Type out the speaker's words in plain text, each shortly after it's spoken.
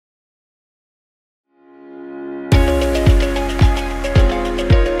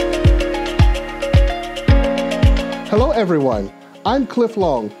Hello everyone, I'm Cliff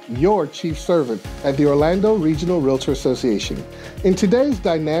Long, your Chief Servant at the Orlando Regional Realtor Association. In today's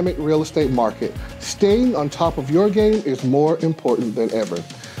dynamic real estate market, staying on top of your game is more important than ever.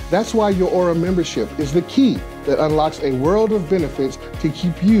 That's why your ORRA membership is the key that unlocks a world of benefits to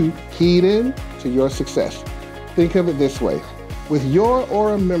keep you keyed in to your success. Think of it this way, with your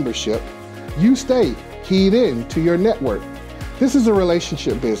ORRA membership, you stay keyed in to your network. This is a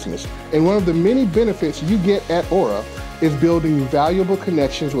relationship business, and one of the many benefits you get at ORRA is building valuable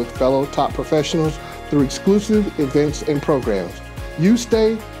connections with fellow top professionals through exclusive events and programs. You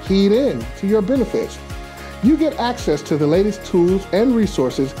stay keyed in to your benefits. You get access to the latest tools and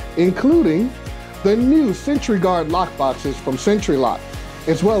resources, including the new SentryGuard lockboxes from SentryLock,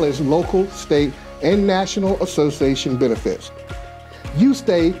 as well as local, state, and national association benefits. You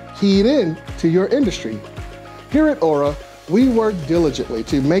stay keyed in to your industry. Here at ORRA, we work diligently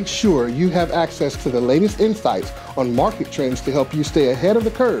to make sure you have access to the latest insights on market trends to help you stay ahead of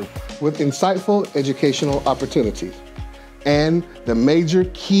the curve with insightful educational opportunities. And the major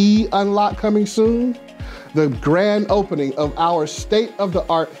key unlock coming soon, the grand opening of our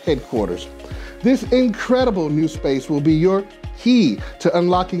state-of-the-art headquarters. This incredible new space will be your key to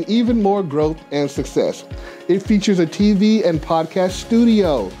unlocking even more growth and success. It features a TV and podcast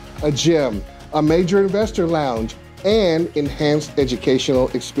studio, a gym, a major investor lounge, and enhanced educational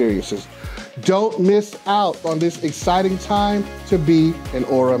experiences. Don't miss out on this exciting time to be an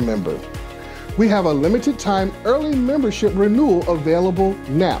ORRA member. We have a limited time early membership renewal available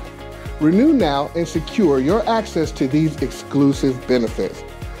now. Renew now and secure your access to these exclusive benefits.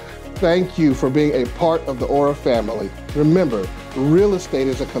 Thank you for being a part of the ORRA family. Remember, real estate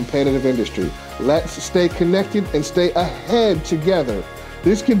is a competitive industry. Let's stay connected and stay ahead together.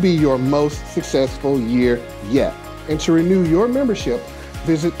 This can be your most successful year yet. And to renew your membership,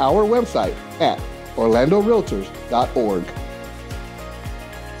 visit our website at orlandorealtors.org.